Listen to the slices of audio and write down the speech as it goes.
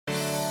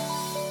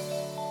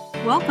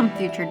Welcome,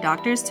 future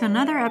doctors, to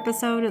another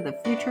episode of the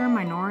Future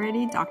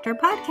Minority Doctor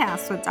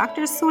Podcast with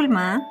Dr.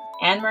 Zulma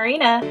and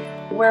Marina,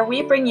 where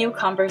we bring you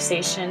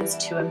conversations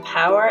to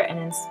empower and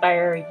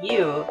inspire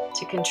you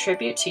to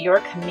contribute to your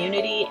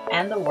community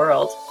and the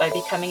world by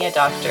becoming a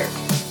doctor.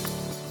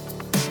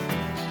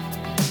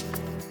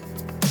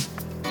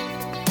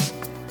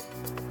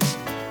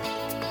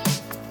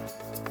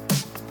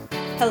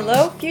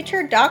 Hello,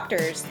 future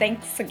doctors.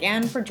 Thanks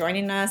again for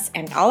joining us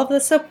and all of the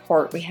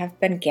support we have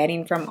been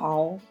getting from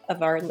all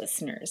of our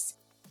listeners.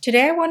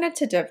 Today, I wanted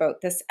to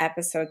devote this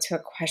episode to a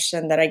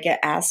question that I get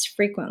asked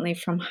frequently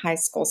from high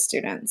school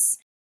students.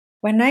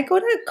 When I go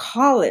to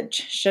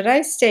college, should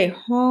I stay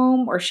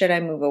home or should I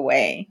move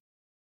away?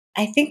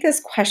 I think this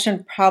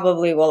question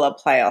probably will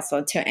apply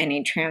also to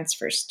any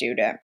transfer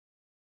student.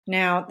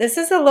 Now, this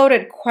is a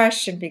loaded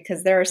question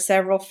because there are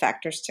several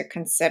factors to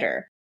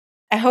consider.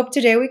 I hope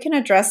today we can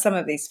address some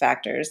of these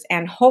factors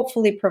and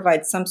hopefully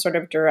provide some sort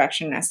of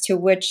direction as to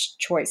which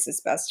choice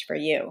is best for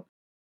you.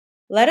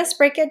 Let us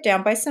break it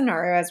down by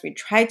scenario as we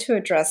try to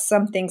address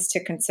some things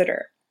to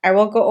consider. I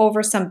will go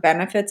over some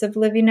benefits of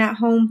living at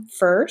home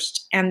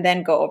first and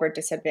then go over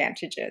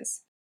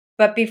disadvantages.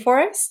 But before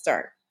I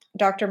start,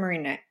 Dr.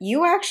 Marina,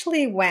 you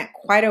actually went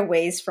quite a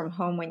ways from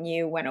home when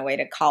you went away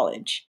to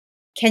college.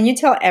 Can you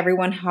tell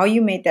everyone how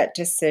you made that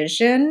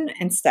decision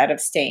instead of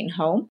staying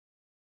home?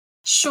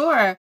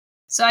 Sure.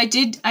 So I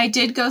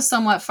did go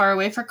somewhat far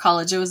away for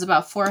college. It was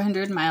about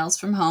 400 miles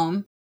from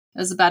home. It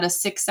was about a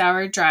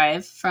 6-hour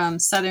drive from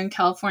Southern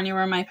California,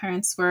 where my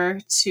parents were,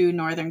 to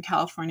Northern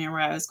California, where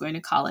I was going to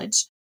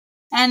college.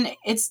 And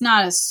it's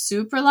not a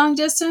super long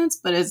distance,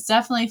 but it's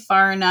definitely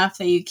far enough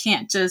that you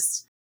can't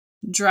just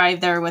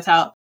drive there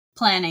without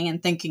planning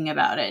and thinking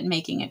about it and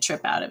making a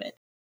trip out of it.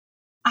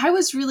 I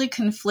was really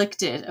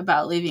conflicted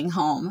about leaving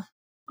home.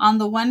 On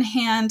the one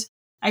hand,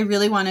 I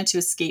really wanted to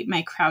escape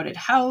my crowded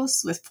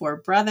house with 4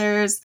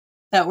 brothers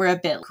that were a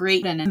bit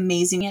great and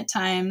amazing at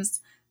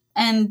times.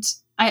 And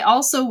I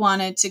also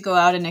wanted to go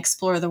out and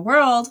explore the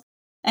world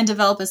and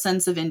develop a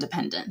sense of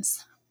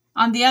independence.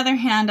 On the other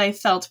hand, I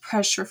felt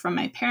pressure from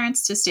my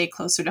parents to stay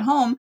closer to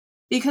home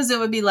because it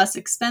would be less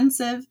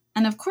expensive.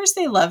 And of course,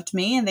 they loved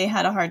me and they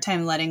had a hard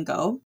time letting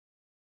go.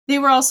 They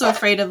were also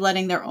afraid of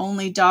letting their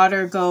only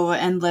daughter go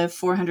and live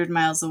 400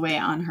 miles away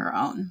on her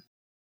own.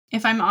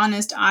 If I'm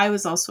honest, I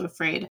was also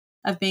afraid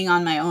of being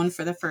on my own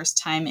for the first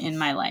time in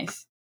my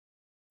life.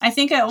 I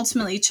think I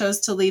ultimately chose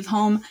to leave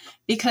home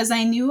because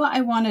I knew I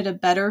wanted a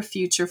better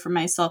future for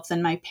myself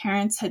than my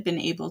parents had been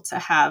able to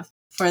have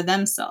for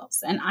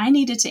themselves. And I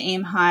needed to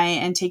aim high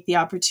and take the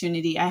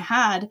opportunity I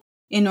had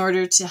in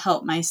order to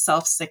help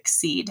myself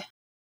succeed.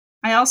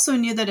 I also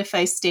knew that if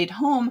I stayed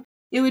home,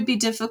 it would be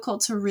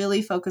difficult to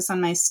really focus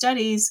on my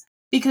studies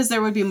because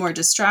there would be more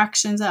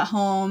distractions at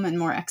home and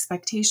more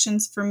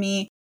expectations for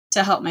me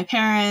to help my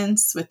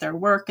parents with their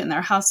work and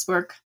their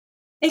housework.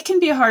 It can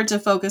be hard to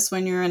focus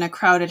when you're in a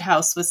crowded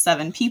house with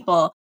 7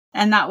 people,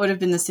 and that would have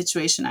been the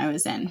situation I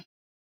was in.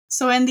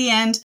 So in the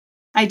end,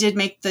 I did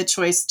make the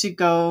choice to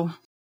go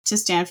to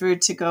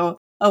Stanford, to go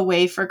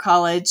away for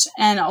college,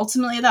 and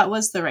ultimately that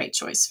was the right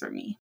choice for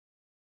me.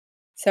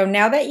 So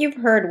now that you've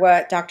heard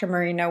what Dr.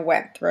 Marina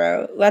went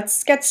through,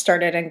 let's get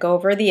started and go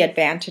over the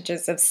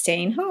advantages of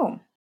staying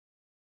home.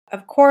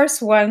 Of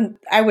course,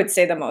 I would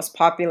say the most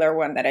popular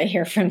one that I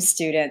hear from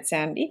students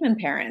and even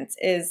parents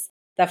is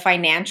the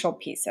financial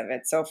piece of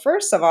it. So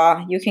first of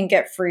all, you can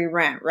get free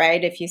rent,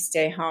 right, if you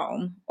stay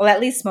home. Well,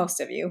 at least most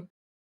of you.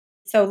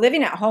 So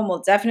living at home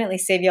will definitely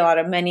save you a lot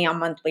of money on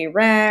monthly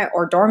rent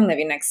or dorm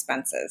living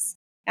expenses.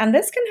 And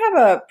this can have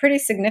a pretty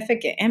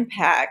significant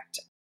impact,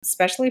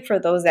 especially for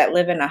those that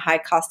live in a high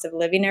cost of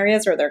living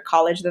areas or their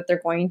college that they're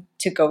going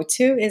to go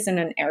to is in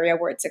an area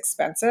where it's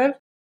expensive.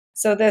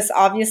 So this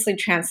obviously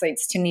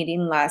translates to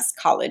needing less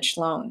college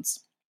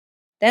loans.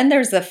 Then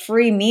there's the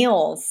free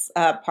meals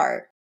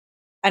part.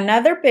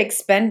 Another big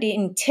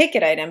spending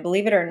ticket item,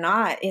 believe it or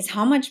not, is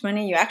how much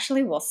money you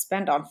actually will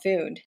spend on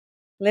food.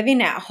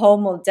 Living at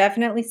home will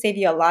definitely save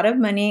you a lot of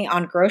money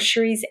on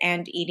groceries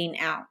and eating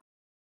out.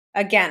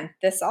 Again,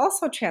 this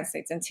also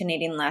translates into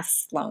needing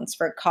less loans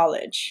for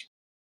college.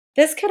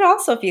 This could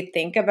also, if you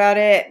think about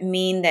it,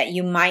 mean that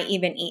you might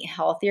even eat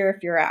healthier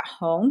if you're at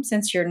home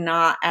since you're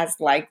not as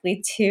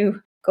likely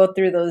to go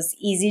through those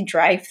easy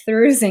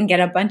drive-thrus and get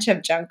a bunch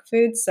of junk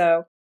food. So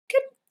it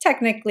could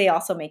technically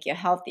also make you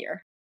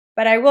healthier.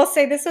 But I will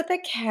say this with a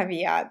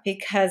caveat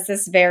because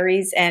this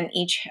varies in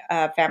each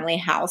family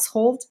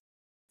household.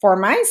 For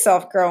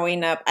myself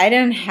growing up, I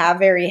didn't have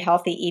very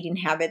healthy eating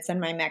habits in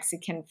my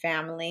Mexican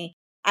family.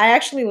 I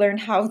actually learned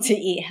how to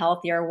eat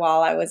healthier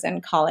while I was in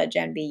college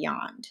and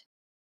beyond.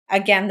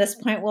 Again, this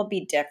point will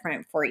be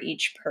different for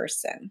each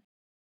person.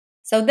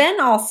 So then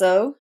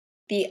also,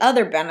 the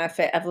other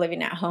benefit of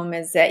living at home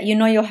is that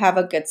you'll have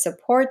a good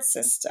support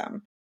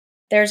system.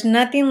 There's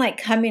nothing like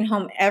coming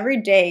home every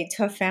day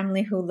to a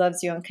family who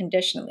loves you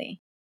unconditionally.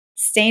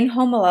 Staying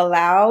home will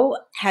allow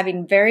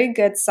having very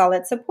good,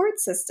 solid support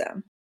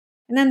system.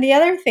 And then the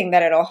other thing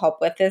that it'll help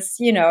with is,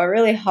 it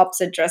really helps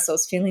address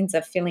those feelings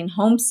of feeling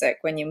homesick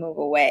when you move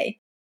away.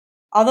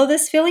 Although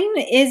this feeling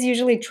is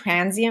usually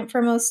transient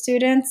for most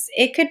students,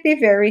 it could be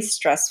very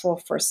stressful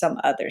for some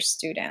other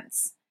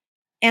students.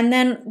 And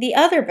then the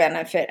other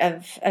benefit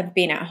of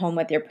being at home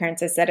with your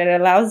parents is that it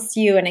allows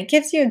you and it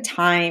gives you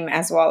time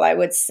as well, I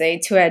would say,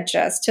 to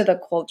adjust to the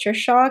culture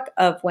shock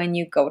of when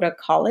you go to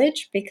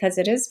college because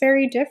it is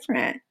very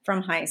different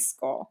from high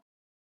school.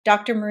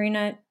 Dr.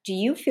 Marina, do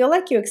you feel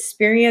like you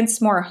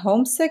experience more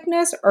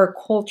homesickness or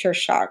culture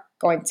shock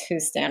going to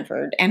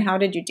Stanford? And how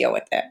did you deal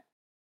with it?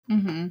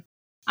 hmm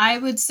I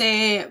would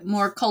say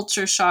more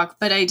culture shock,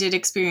 but I did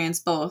experience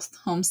both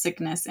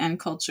homesickness and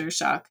culture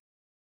shock.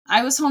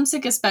 I was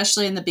homesick,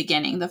 especially in the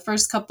beginning, the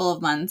first couple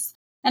of months.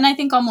 And I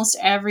think almost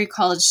every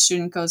college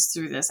student goes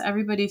through this.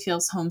 Everybody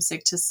feels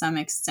homesick to some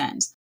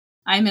extent.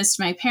 I missed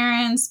my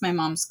parents, my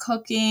mom's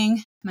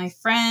cooking, my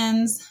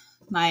friends,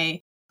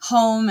 my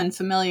home and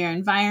familiar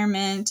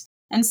environment,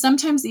 and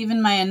sometimes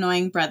even my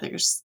annoying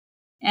brothers.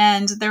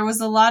 And there was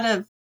a lot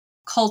of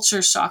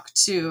culture shock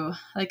too,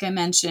 like I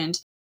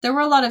mentioned. There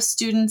were a lot of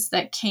students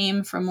that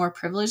came from more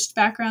privileged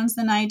backgrounds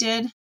than I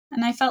did,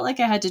 and I felt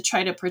like I had to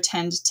try to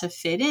pretend to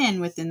fit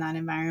in within that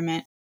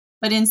environment.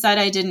 But inside,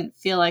 I didn't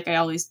feel like I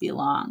always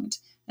belonged,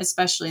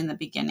 especially in the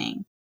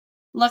beginning.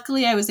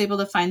 Luckily, I was able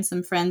to find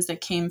some friends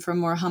that came from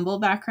more humble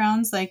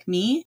backgrounds like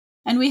me,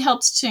 and we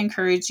helped to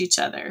encourage each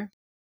other.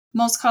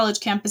 Most college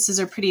campuses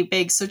are pretty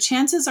big, so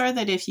chances are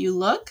that if you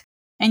look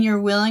and you're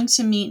willing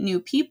to meet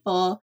new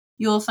people,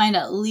 you will find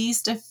at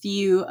least a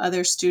few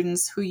other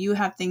students who you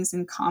have things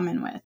in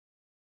common with.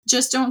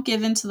 Just don't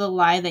give in to the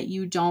lie that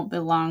you don't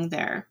belong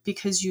there,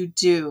 because you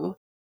do.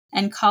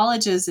 And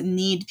colleges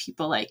need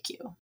people like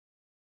you.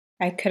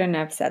 I couldn't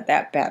have said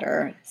that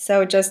better.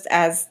 So, just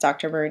as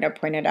Dr. Marina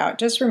pointed out,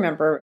 just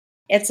remember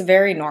it's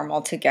very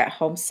normal to get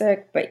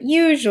homesick, but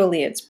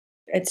usually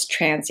it's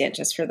transient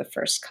just for the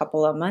first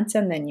couple of months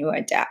and then you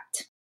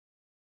adapt.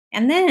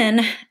 And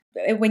then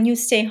when you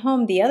stay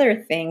home, the other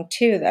thing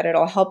too that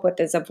it'll help with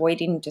is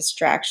avoiding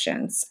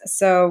distractions.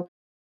 So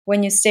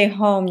when you stay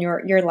home,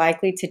 you're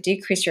likely to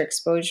decrease your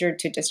exposure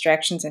to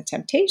distractions and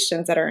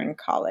temptations that are in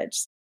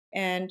college.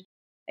 And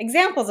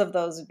examples of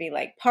those would be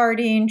like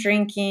partying,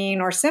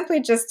 drinking, or simply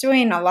just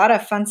doing a lot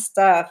of fun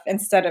stuff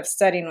instead of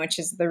studying, which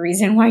is the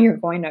reason why you're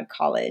going to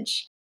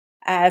college.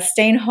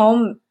 Staying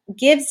home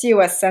gives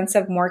you a sense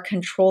of more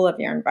control of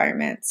your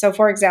environment. So,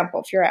 for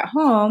example, if you're at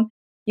home,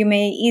 you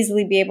may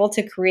easily be able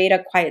to create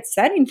a quiet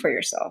setting for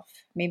yourself.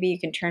 Maybe you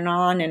can turn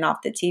on and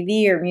off the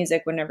TV or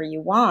music whenever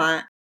you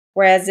want.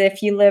 Whereas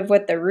if you live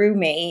with a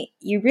roommate,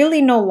 you really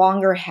no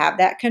longer have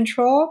that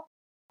control.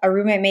 A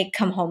roommate may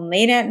come home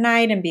late at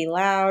night and be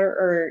loud,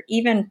 or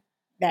even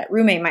that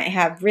roommate might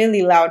have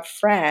really loud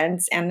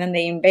friends and then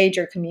they invade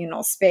your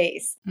communal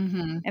space.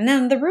 hmm And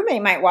then the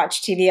roommate might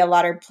watch TV a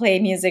lot or play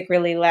music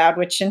really loud,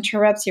 which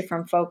interrupts you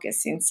from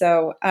focusing.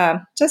 So,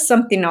 just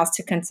something else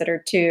to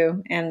consider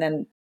too. And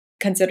then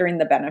considering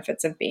the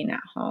benefits of being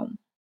at home.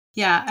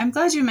 Yeah, I'm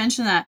glad you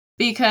mentioned that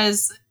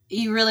because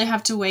you really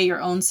have to weigh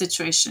your own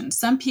situation.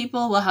 Some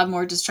people will have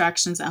more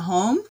distractions at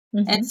home,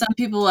 and Hmm. some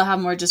people will have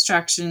more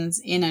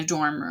distractions in a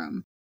dorm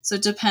room. So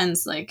it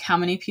depends, like how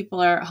many people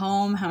are at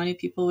home, how many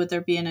people would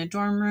there be in a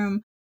dorm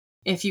room?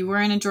 If you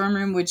were in a dorm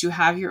room, would you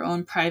have your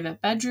own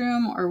private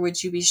bedroom or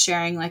would you be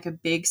sharing like a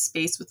big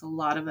space with a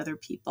lot of other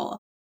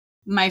people?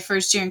 My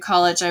first year in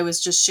college, I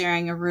was just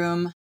sharing a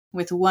room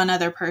with one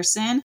other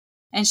person,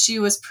 and she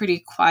was pretty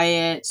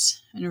quiet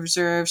and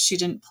reserved. She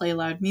didn't play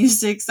loud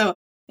music, so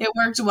it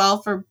worked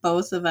well for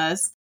both of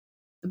us.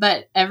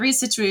 But every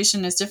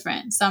situation is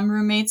different. Some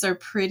roommates are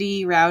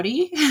pretty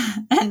rowdy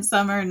and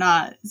some are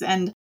not.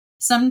 And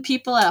some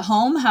people at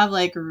home have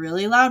like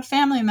really loud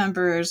family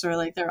members, or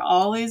like they're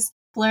always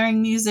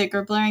blaring music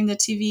or blaring the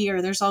TV,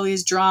 or there's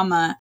always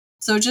drama.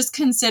 So just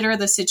consider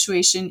the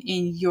situation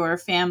in your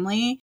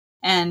family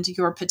and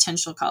your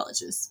potential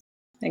colleges.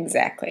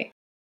 Exactly.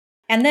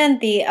 And then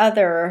the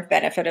other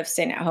benefit of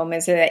staying at home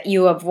is that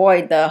you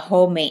avoid the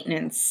home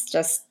maintenance,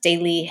 just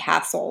daily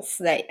hassles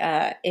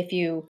that if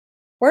you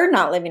were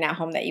not living at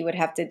home that you would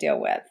have to deal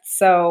with.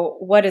 So,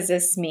 what does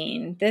this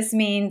mean? This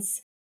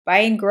means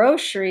buying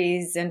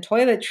groceries and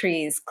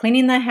toiletries,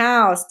 cleaning the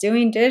house,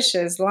 doing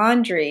dishes,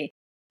 laundry.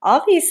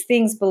 All these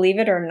things, believe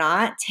it or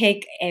not,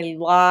 take a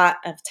lot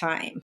of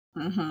time.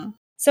 hmm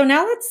So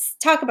now let's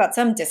talk about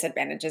some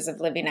disadvantages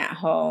of living at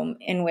home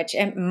in which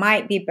it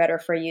might be better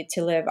for you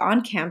to live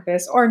on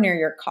campus or near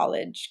your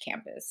college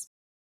campus.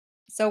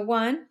 So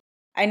one,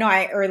 I know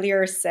I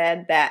earlier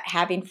said that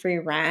having free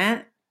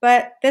rent,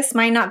 but this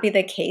might not be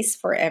the case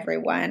for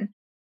everyone.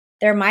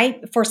 There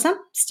might, for some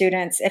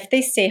students, if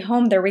they stay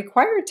home, they're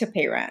required to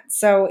pay rent.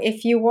 So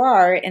if you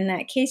are, in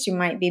that case, you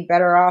might be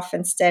better off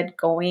instead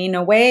going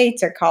away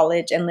to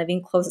college and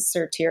living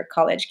closer to your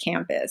college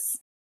campus.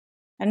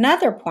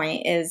 Another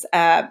point is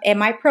it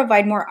might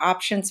provide more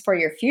options for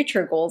your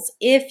future goals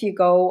if you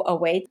go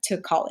away to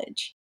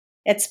college.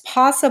 It's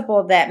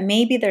possible that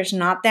maybe there's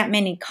not that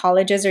many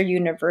colleges or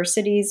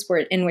universities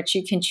in which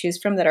you can choose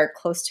from that are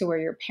close to where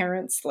your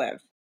parents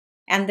live.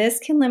 And this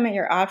can limit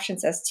your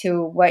options as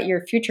to what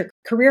your future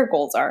career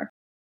goals are.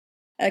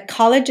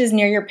 Colleges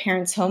near your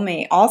parents' home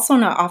may also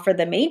not offer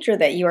the major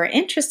that you are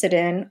interested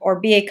in or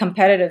be a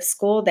competitive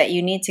school that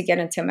you need to get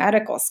into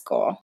medical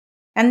school.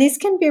 And these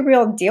can be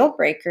real deal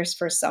breakers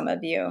for some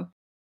of you.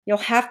 You'll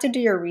have to do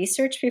your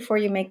research before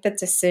you make the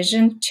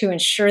decision to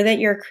ensure that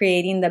you're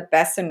creating the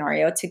best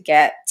scenario to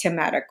get to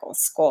medical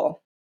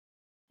school.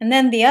 And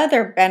then the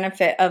other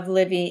benefit of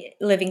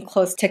living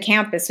close to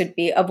campus would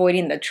be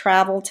avoiding the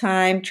travel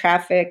time,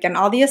 traffic, and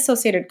all the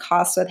associated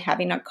costs with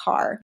having a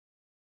car.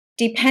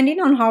 Depending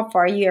on how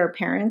far your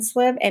parents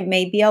live, it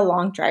may be a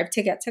long drive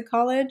to get to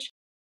college.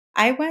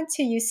 I went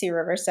to UC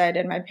Riverside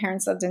and my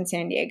parents lived in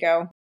San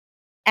Diego.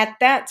 At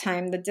that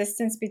time, the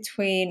distance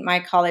between my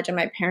college and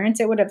my parents,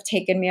 it would have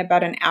taken me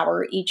about an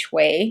hour each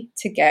way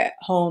to get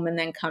home and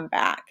then come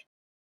back.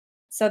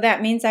 So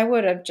that means I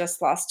would have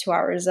just lost 2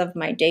 hours of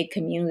my day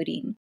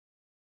commuting.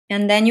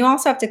 And then you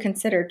also have to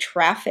consider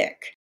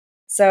traffic.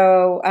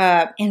 So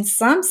in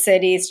some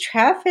cities,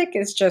 traffic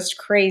is just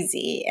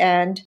crazy.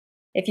 And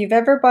if you've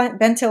ever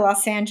been to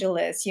Los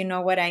Angeles, you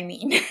know what I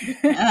mean.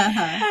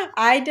 Uh-huh.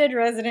 I did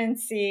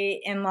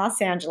residency in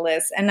Los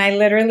Angeles, and I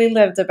literally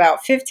lived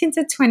about 15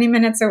 to 20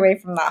 minutes away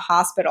from the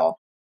hospital.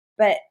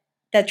 But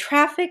the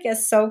traffic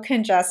is so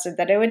congested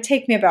that it would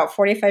take me about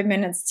 45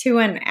 minutes to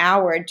an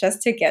hour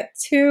just to get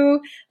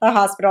to the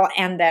hospital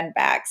and then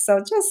back. So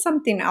just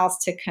something else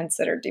to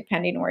consider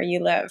depending where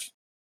you live.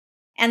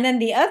 And then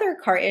the other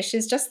car issue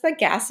is just the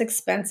gas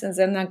expenses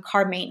and the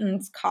car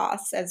maintenance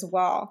costs as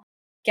well.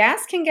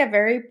 Gas can get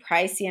very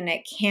pricey and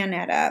it can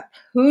add up.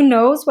 Who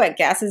knows what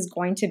gas is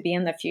going to be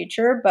in the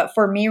future? But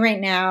for me right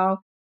now,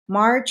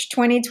 March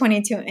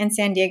 2022 in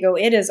San Diego,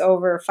 it is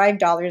over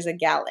 $5 a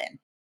gallon.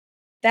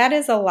 That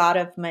is a lot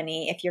of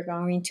money if you're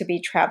going to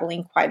be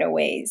traveling quite a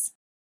ways.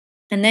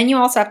 And then you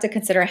also have to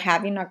consider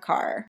having a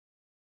car.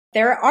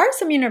 There are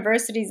some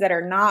universities that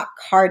are not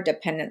car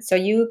dependent, so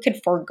you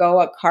could forego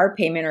a car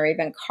payment or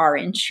even car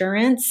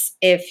insurance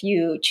if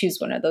you choose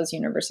one of those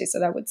universities. So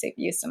that would save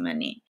you some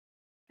money.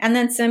 And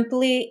then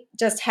simply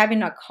just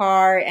having a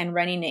car and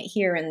running it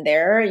here and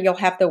there, you'll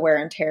have the wear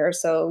and tear.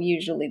 So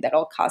usually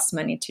that'll cost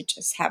money to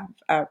just have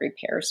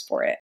repairs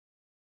for it.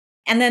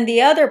 And then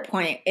the other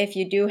point, if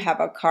you do have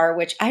a car,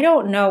 which I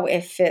don't know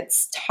if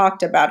it's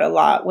talked about a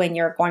lot when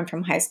you're going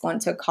from high school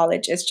into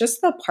college, is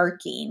just the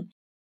parking.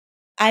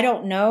 I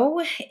don't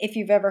know if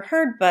you've ever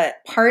heard, but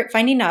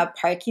finding a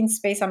parking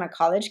space on a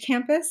college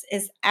campus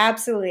is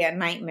absolutely a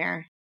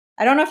nightmare.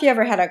 I don't know if you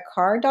ever had a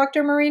car,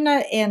 Dr.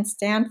 Marina, in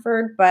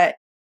Stanford, but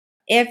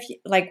if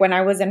like when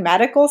I was in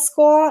medical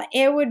school,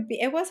 it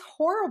was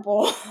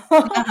horrible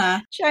Uh-huh.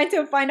 trying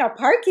to find a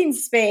parking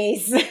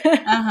space.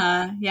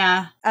 Uh-huh.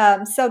 Yeah.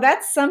 So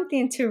that's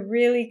something to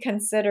really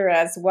consider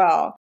as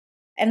well.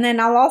 And then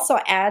I'll also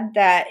add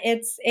that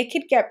it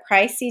could get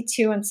pricey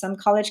too in some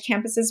college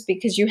campuses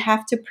because you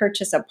have to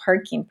purchase a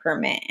parking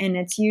permit, and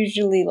it's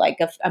usually like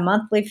a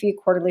monthly fee,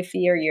 quarterly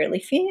fee, or yearly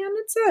fee, and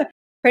it's a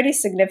pretty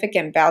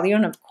significant value.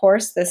 And of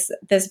course,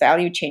 this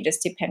value changes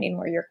depending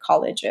where your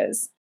college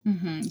is.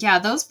 Yeah,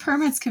 those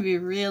permits can be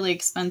really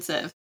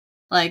expensive,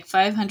 like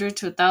 $500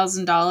 to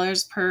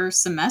 $1,000 per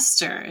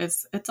semester.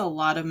 It's a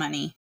lot of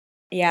money.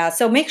 Yeah,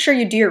 so make sure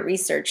you do your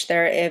research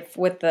there if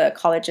with the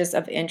colleges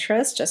of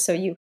interest, just so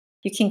you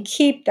can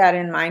keep that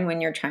in mind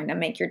when you're trying to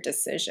make your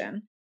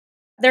decision.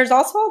 There's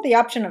also the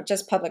option of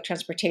just public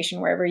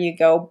transportation wherever you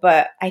go,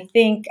 but I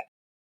think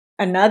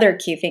another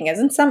key thing is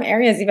in some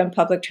areas even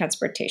public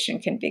transportation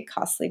can be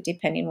costly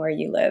depending where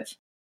you live.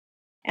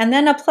 And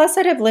then a plus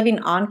side of living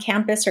on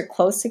campus or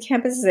close to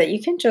campus is that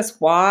you can just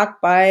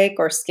walk, bike,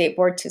 or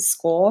skateboard to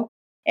school.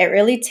 It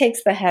really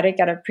takes the headache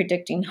out of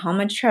predicting how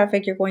much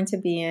traffic you're going to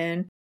be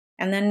in.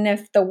 And then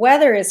if the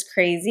weather is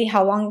crazy,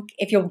 how long,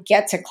 if you'll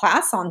get to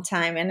class on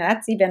time. And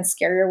that's even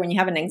scarier when you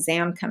have an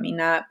exam coming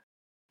up.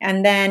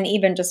 And then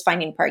even just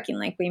finding parking,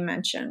 like we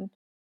mentioned.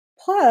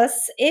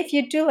 Plus, if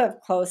you do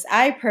live close,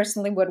 I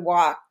personally would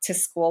walk to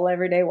school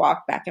every day,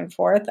 walk back and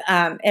forth.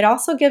 It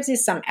also gives you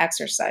some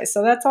exercise.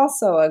 So that's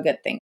also a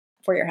good thing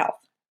for your health.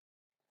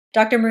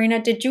 Dr. Marina,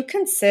 did you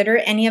consider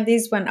any of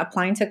these when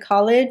applying to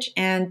college?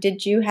 And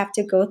did you have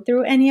to go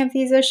through any of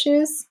these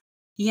issues?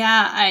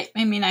 Yeah,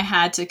 I mean, I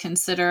had to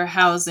consider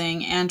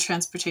housing and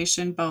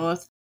transportation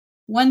both.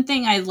 One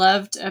thing I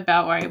loved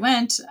about where I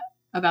went,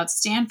 about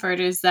Stanford,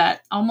 is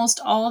that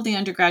almost all of the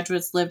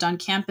undergraduates lived on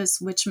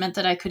campus, which meant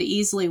that I could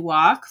easily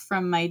walk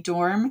from my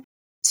dorm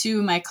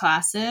to my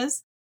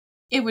classes.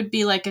 It would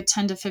be like a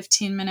 10 to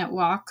 15-minute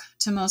walk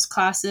to most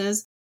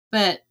classes.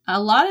 But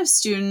a lot of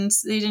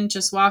students, they didn't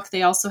just walk,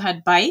 they also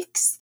had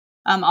bikes.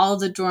 All of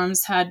the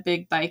dorms had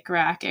big bike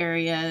rack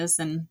areas,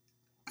 and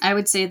I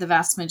would say the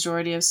vast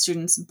majority of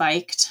students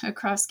biked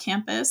across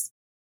campus,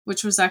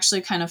 which was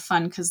actually kind of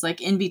fun because, like,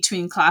 in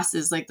between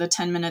classes, like the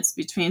 10 minutes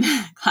between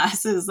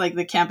classes, like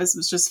the campus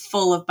was just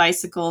full of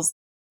bicycles,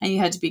 and you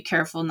had to be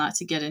careful not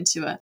to get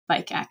into a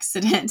bike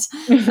accident.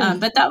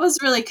 But that was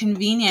really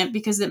convenient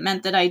because it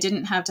meant that I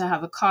didn't have to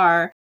have a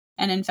car.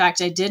 And in fact,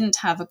 I didn't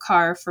have a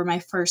car for my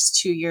first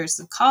 2 years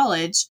of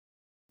college.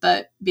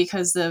 But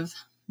because of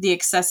the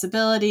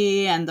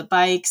accessibility and the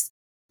bikes,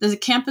 The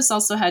campus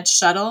also had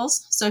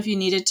shuttles. So if you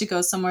needed to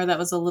go somewhere that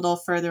was a little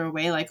further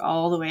away, like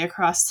all the way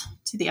across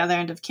to the other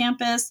end of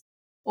campus,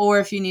 or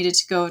if you needed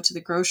to go to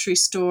the grocery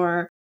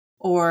store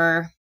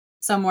or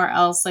somewhere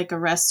else like a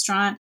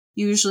restaurant,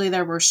 usually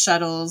there were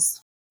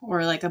shuttles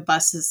or like a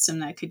bus system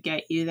that could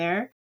get you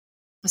there.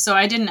 So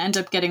I didn't end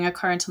up getting a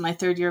car until my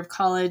third year of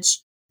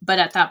college, but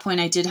at that point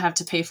I did have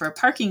to pay for a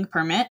parking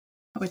permit,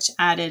 which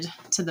added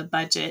to the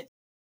budget.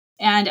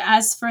 And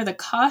as for the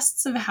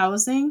costs of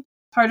housing,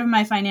 part of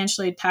my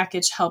financial aid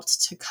package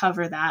helped to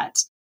cover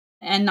that.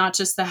 And not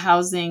just the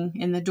housing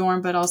in the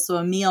dorm, but also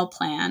a meal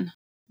plan,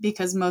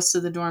 because most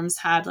of the dorms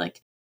had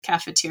like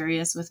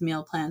cafeterias with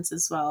meal plans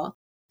as well.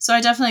 So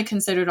I definitely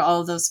considered all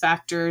of those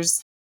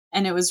factors,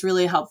 and it was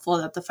really helpful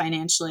that the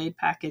financial aid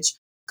package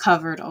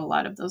covered a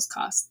lot of those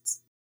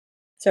costs.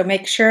 So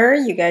make sure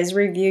you guys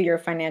review your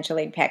financial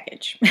aid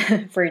package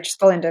for each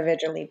school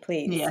individually,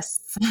 please. Yes.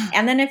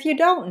 And then if you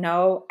don't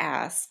know,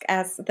 ask.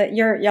 Ask that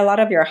a lot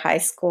of your high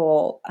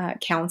school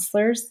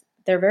counselors,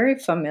 they're very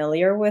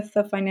familiar with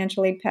the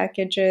financial aid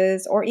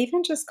packages, or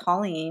even just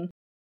calling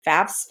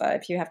FAFSA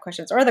if you have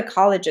questions, or the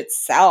college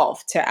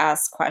itself to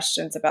ask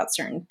questions about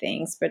certain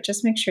things. But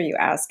just make sure you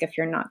ask if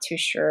you're not too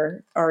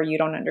sure or you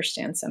don't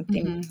understand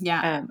something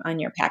Yeah. on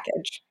your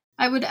package.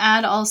 I would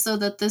add also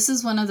that this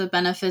is one of the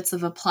benefits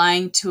of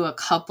applying to a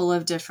couple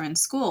of different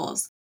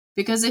schools.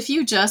 Because if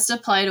you just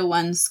apply to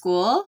one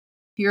school,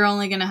 you're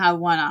only going to have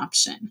one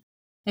option.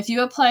 If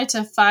you apply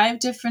to 5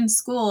 different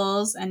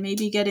schools and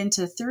maybe get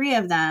into 3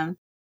 of them,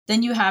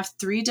 then you have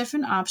 3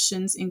 different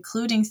options,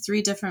 including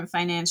 3 different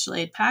financial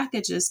aid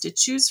packages to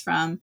choose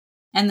from.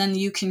 And then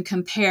you can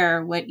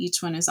compare what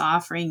each one is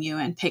offering you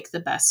and pick the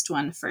best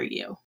one for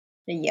you.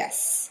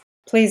 Yes.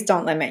 Please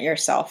don't limit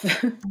yourself.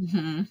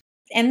 Mm-hmm.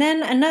 And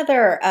then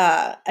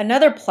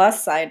another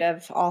plus side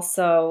of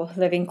also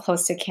living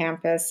close to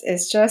campus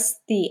is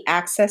just the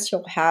access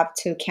you'll have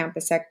to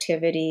campus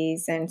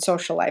activities and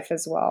social life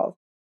as well.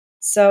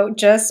 So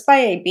just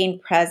by being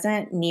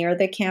present near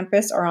the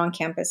campus or on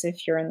campus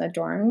if you're in the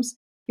dorms,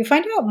 you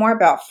find out more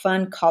about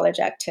fun college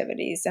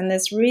activities. And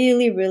this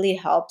really, really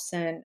helps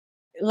in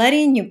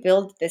letting you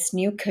build this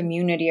new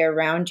community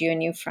around you and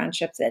new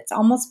friendships. It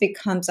almost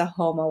becomes a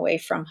home away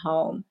from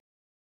home.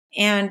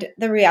 And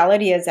the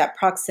reality is that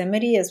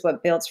proximity is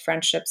what builds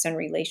friendships and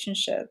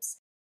relationships.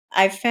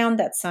 I've found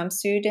that some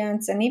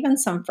students and even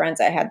some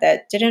friends I had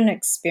that didn't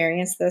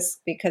experience this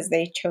because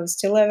they chose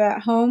to live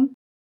at home,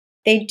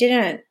 they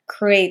didn't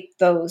create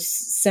those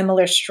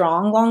similar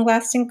strong,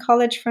 long-lasting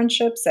college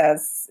friendships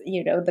as,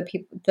 the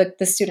people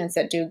the students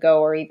that do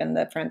go or even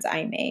the friends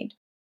I made.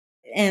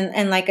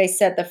 And like I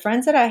said, the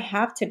friends that I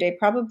have today,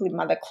 probably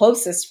the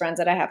closest friends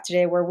that I have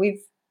today, where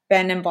we've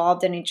been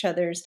involved in each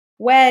other's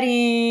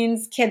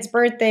weddings, kids'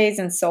 birthdays,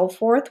 and so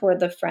forth, were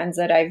the friends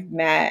that I've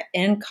met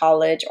in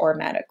college or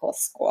medical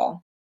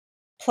school.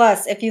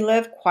 Plus, if you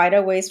live quite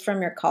a ways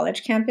from your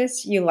college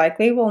campus, you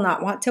likely will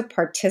not want to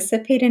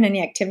participate in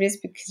any activities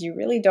because you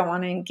really don't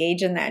want to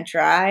engage in that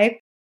drive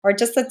or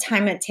just the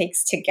time it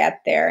takes to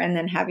get there and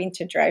then having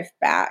to drive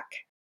back.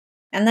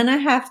 And then I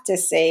have to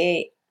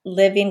say,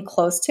 living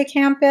close to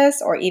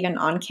campus or even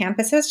on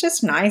campus is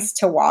just nice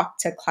to walk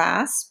to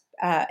class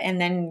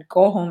and then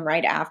go home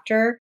right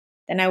after.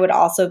 Then I would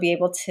also be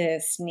able to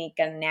sneak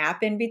a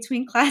nap in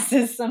between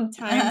classes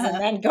sometimes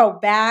and then go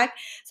back.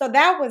 So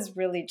that was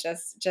really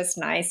just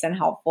nice and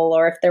helpful.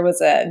 Or if there was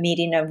a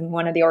meeting of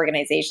one of the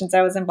organizations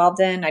I was involved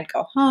in, I'd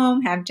go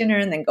home, have dinner,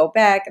 and then go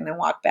back and then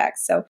walk back.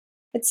 So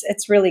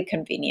it's really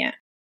convenient.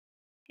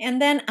 And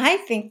then I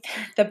think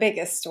the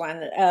biggest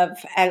one of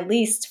at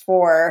least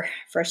for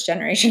first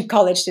generation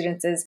college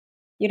students is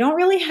you don't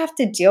really have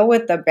to deal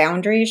with the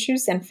boundary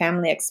issues and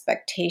family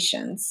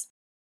expectations.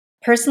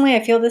 Personally, I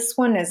feel this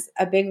one is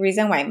a big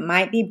reason why it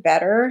might be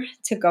better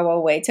to go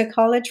away to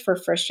college for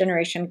first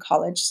generation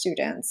college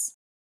students.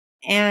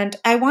 And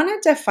I want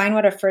to define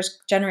what a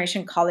first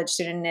generation college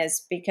student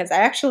is because I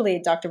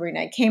actually, Dr.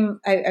 Marina,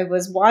 I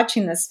was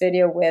watching this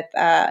video with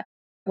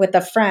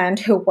a friend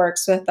who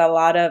works with a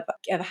lot of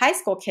high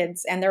school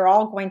kids, and they're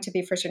all going to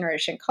be first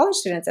generation college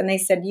students. And they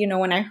said,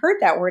 when I heard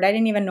that word, I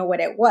didn't even know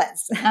what it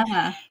was.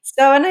 Uh-huh.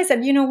 So, and I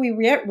said,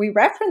 we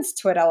reference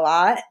to it a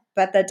lot,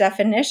 but the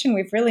definition,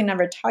 we've really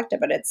never talked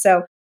about it.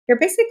 So you're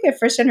basically a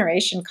first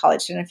generation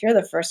college student if you're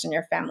the first in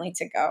your family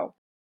to go.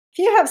 If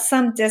you have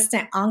some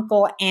distant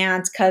uncle,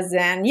 aunt,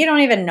 cousin, you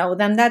don't even know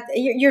them, that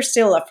you're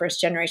still a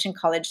first generation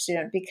college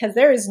student because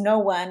there is no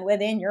one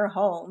within your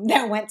home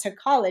that went to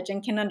college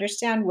and can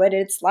understand what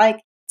it's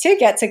like to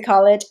get to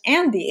college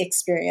and the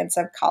experience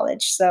of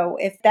college. So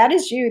if that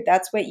is you,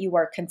 that's what you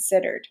are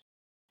considered.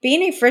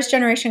 Being a first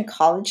generation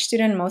college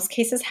student in most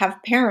cases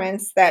have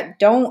parents that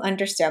don't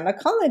understand the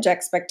college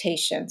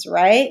expectations,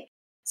 right?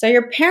 So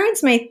your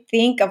parents may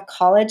think of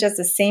college as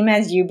the same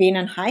as you being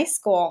in high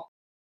school,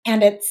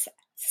 and it's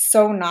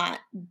so not,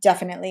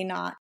 definitely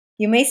not.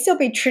 You may still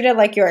be treated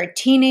like you're a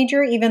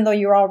teenager, even though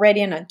you're already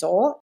an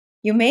adult.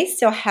 You may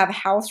still have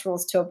house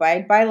rules to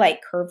abide by,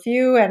 like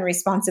curfew and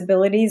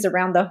responsibilities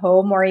around the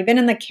home, or even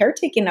in the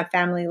caretaking of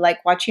family,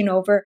 like watching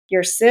over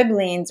your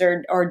siblings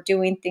or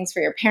doing things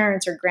for your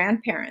parents or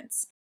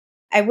grandparents.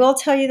 I will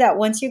tell you that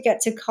once you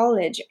get to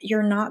college,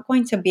 you're not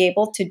going to be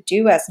able to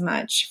do as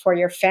much for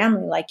your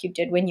family like you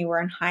did when you were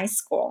in high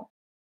school.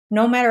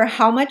 No matter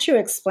how much you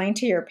explain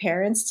to your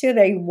parents to,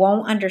 they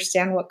won't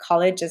understand what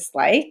college is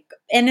like.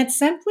 And it's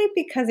simply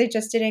because they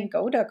just didn't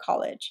go to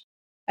college.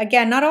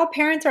 Again, not all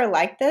parents are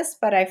like this,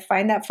 but I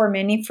find that for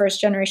many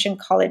first generation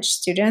college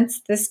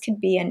students, this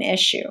could be an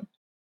issue.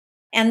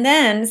 And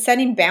then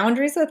setting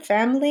boundaries with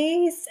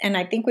families, and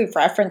I think we've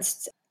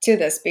referenced to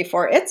this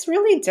before, it's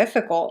really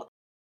difficult.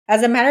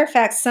 As a matter of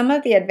fact, some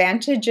of the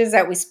advantages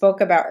that we spoke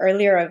about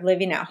earlier of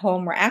living at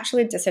home were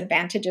actually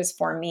disadvantages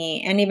for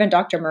me. And even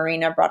Dr.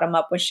 Marina brought them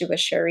up when she was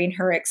sharing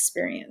her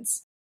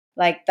experience,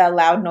 like the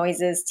loud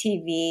noises,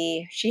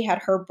 TV. She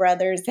had her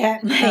brothers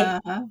that might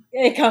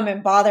Uh-huh. come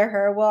and bother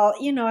her. Well,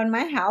 in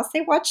my house,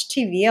 they watch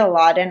TV a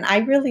lot, and I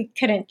really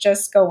couldn't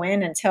just go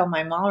in and tell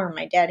my mom or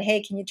my dad,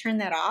 hey, can you turn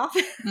that off?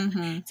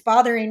 Mm-hmm. It's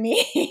bothering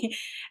me.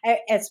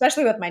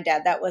 Especially with my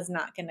dad, that was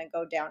not going to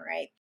go down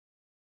right.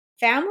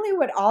 Family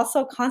would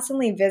also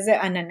constantly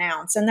visit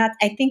unannounced, and that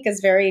I think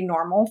is very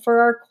normal for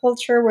our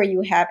culture where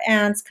you have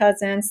aunts,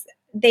 cousins.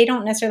 They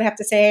don't necessarily have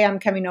to say, hey, I'm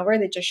coming over,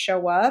 they just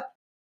show up.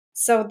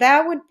 So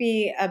that would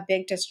be a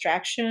big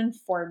distraction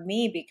for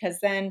me because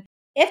then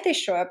if they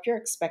show up, you're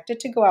expected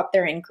to go out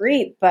there and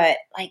greet. But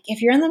like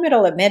if you're in the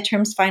middle of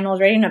midterms,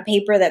 finals, writing a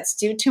paper that's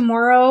due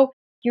tomorrow,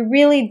 you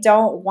really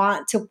don't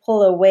want to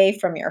pull away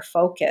from your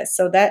focus.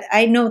 So that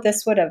I know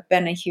this would have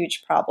been a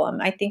huge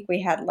problem. I think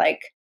we had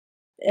like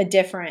a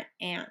different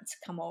aunt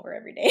come over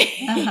every day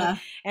Uh-huh.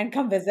 and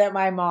come visit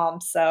my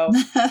mom. So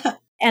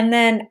and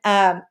then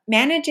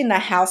managing the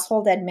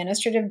household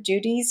administrative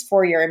duties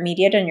for your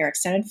immediate and your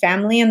extended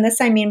family. And this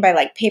I mean by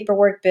like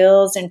paperwork,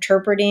 bills,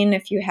 interpreting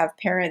if you have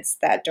parents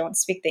that don't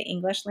speak the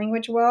English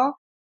language well.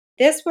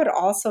 This would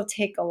also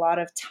take a lot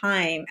of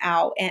time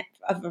out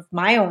of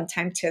my own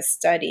time to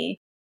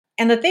study.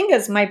 And the thing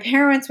is, my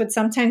parents would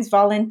sometimes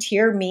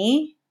volunteer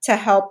me to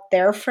help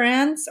their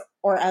friends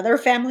or other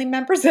family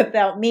members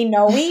without me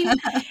knowing.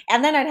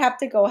 And then I'd have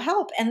to go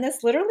help. And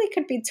this literally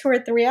could be 2 or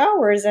 3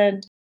 hours.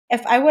 And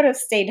if I would have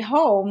stayed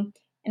home,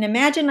 and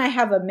imagine I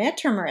have a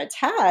midterm or a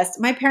test,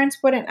 my parents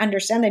wouldn't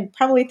understand. They'd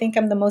probably think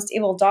I'm the most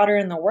evil daughter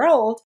in the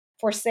world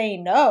for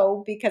saying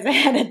no because I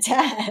had a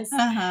test.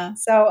 Uh-huh.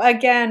 So,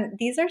 again,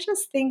 these are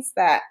just things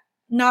that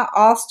not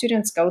all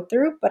students go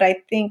through, but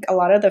I think a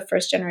lot of the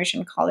first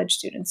generation college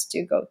students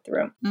do go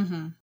through.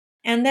 Mm-hmm.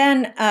 And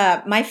then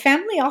my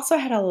family also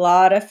had a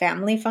lot of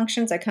family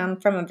functions. I come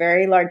from a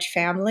very large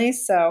family.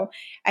 So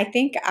I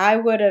think I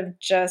would have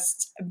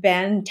just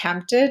been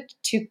tempted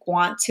to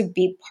want to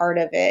be part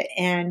of it.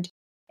 And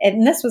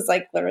this was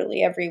like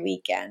literally every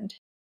weekend.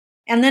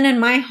 And then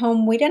in my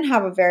home, we didn't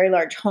have a very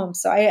large home.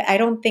 So I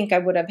don't think I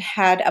would have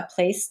had a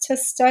place to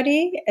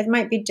study. It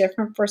might be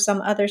different for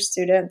some other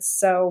students.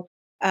 So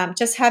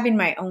just having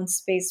my own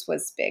space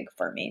was big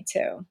for me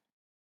too.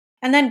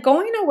 And then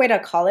going away to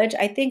college,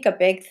 I think a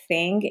big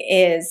thing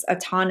is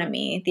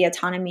autonomy, the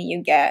autonomy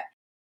you get.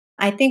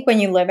 I think when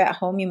you live at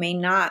home, you may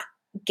not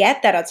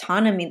get that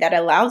autonomy that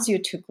allows you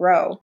to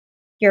grow.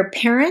 Your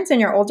parents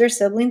and your older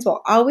siblings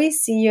will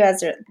always see you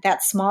as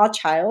that small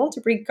child,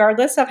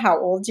 regardless of how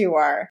old you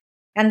are.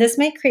 And this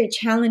may create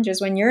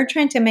challenges when you're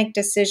trying to make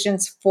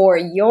decisions for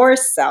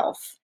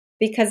yourself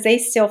because they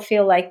still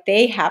feel like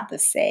they have the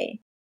say.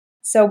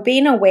 So,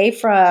 being away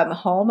from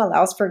home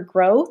allows for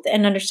growth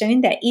and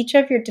understanding that each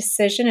of your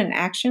decision and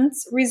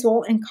actions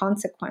result in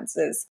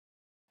consequences.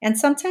 And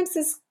sometimes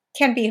this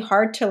can be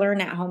hard to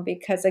learn at home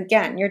because,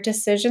 again, your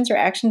decisions or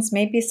actions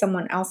may be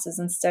someone else's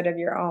instead of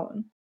your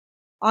own.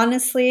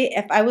 Honestly,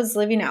 if I was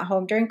living at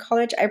home during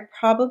college, I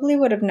probably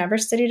would have never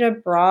studied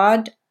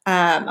abroad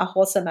a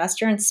whole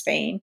semester in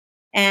Spain.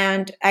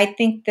 And I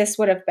think this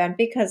would have been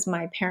because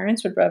my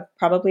parents would have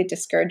probably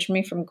discouraged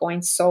me from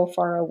going so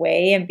far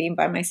away and being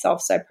by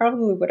myself. So I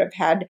probably would have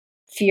had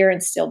fear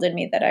instilled in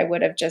me that I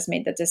would have just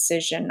made the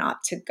decision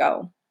not to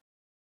go.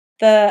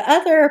 The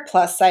other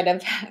plus side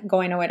of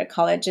going away to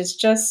college is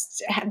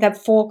just the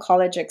full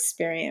college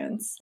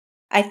experience.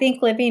 I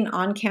think living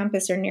on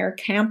campus or near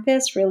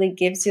campus really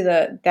gives you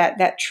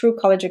that true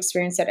college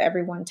experience that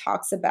everyone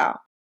talks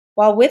about.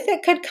 While with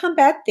it could come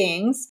bad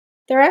things,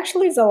 there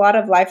actually is a lot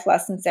of life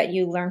lessons that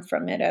you learn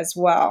from it as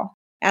well.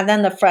 And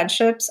then the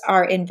friendships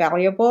are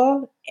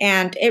invaluable,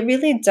 and it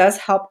really does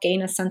help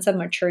gain a sense of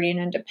maturity and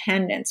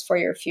independence for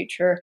your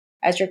future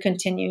as you're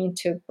continuing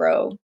to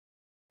grow.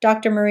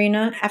 Dr.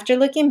 Marina, after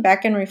looking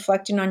back and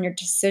reflecting on your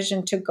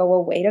decision to go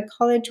away to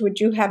college, would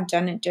you have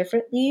done it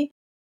differently?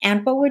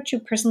 And what would you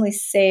personally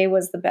say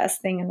was the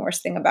best thing and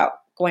worst thing about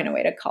going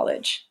away to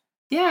college?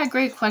 Yeah,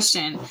 great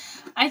question.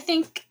 I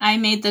think I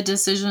made the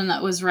decision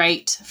that was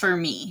right for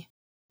me.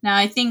 Now,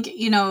 I think,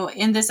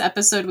 in this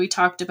episode, we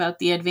talked about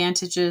the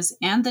advantages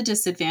and the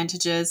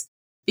disadvantages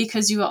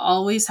because you will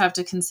always have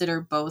to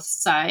consider both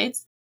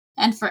sides.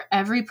 And for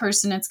every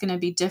person, it's going to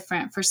be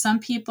different. For some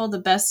people, the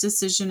best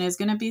decision is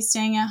going to be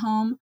staying at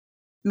home.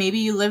 Maybe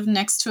you live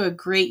next to a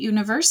great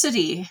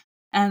university,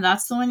 and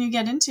that's the one you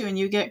get into and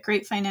you get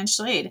great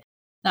financial aid.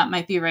 That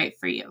might be right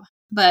for you,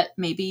 but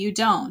maybe you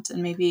don't.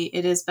 And maybe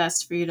it is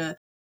best for you to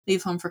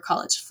leave home for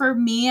college. For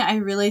me, I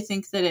really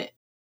think that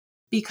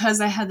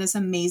because I had this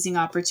amazing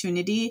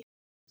opportunity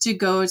to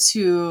go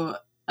to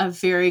a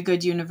very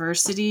good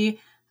university,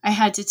 I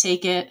had to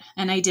take it,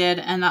 and I did,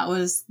 and that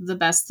was the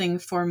best thing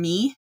for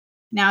me.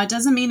 Now, it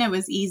doesn't mean it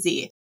was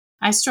easy.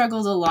 I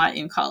struggled a lot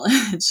in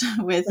college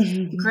with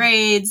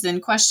grades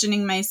and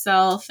questioning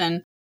myself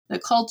and the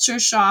culture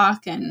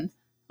shock and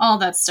all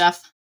that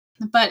stuff.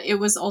 But it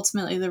was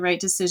ultimately the right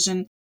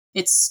decision.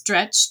 It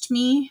stretched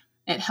me.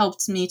 It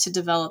helped me to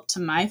develop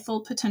to my full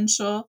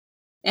potential.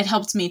 It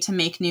helped me to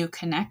make new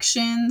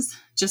connections,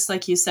 just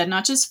like you said,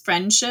 not just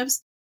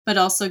friendships, but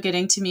also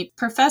getting to meet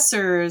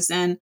professors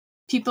and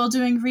people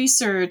doing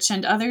research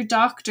and other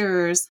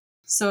doctors.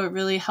 So it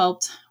really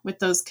helped with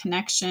those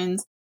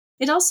connections.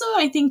 It also,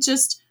 I think,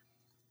 just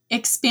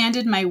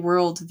expanded my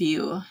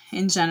worldview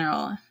in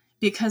general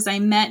because I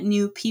met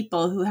new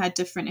people who had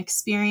different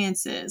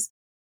experiences,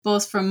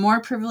 both from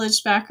more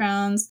privileged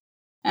backgrounds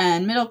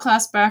and middle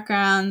class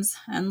backgrounds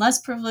and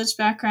less privileged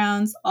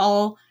backgrounds,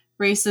 all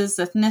races,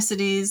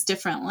 ethnicities,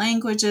 different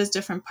languages,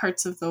 different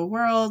parts of the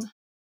world.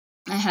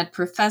 I had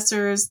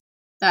professors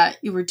that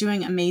were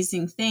doing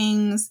amazing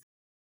things.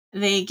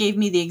 They gave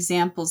me the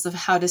examples of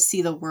how to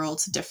see the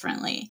world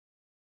differently.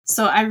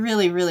 So I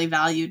really, really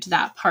valued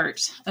that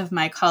part of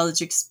my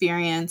college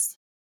experience.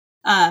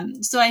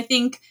 So I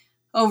think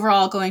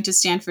overall going to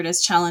Stanford,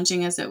 as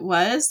challenging as it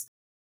was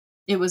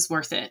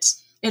worth it.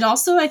 It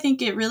also, I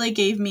think it really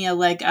gave me a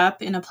leg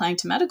up in applying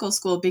to medical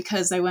school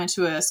because I went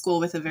to a school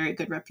with a very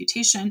good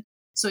reputation.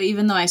 So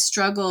even though I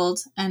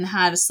struggled and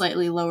had a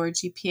slightly lower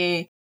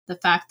GPA, the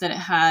fact that it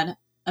had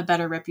a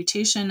better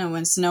reputation and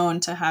was known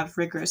to have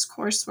rigorous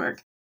coursework,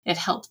 it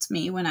helped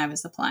me when I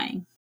was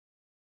applying.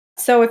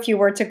 So if you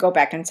were to go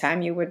back in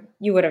time, you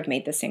would have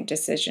made the same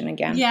decision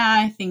again. Yeah,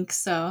 I think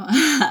so.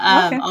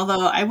 Okay.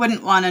 Although I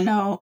wouldn't want to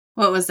know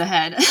what was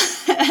ahead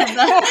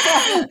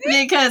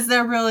because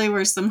there really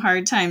were some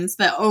hard times.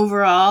 But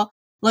overall,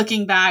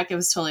 looking back, it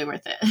was totally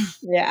worth it.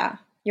 Yeah.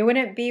 You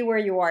wouldn't be where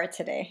you are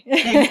today.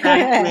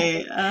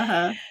 Exactly.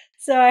 Uh-huh.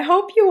 So I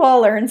hope you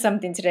all learned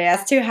something today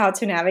as to how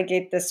to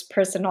navigate this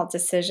personal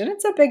decision.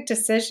 It's a big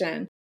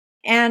decision.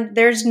 And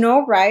there's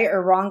no right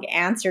or wrong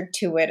answer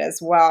to it as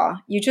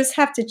well. You just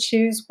have to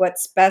choose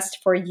what's best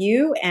for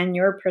you and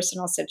your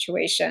personal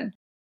situation.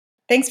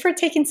 Thanks for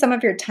taking some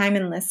of your time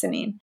and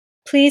listening.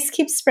 Please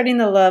keep spreading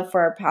the love for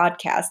our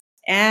podcast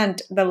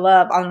and the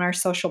love on our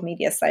social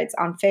media sites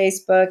on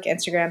Facebook,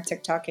 Instagram,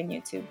 TikTok, and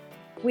YouTube.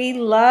 We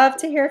love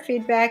to hear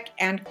feedback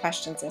and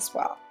questions as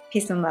well.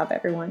 Peace and love,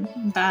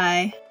 everyone.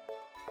 Bye.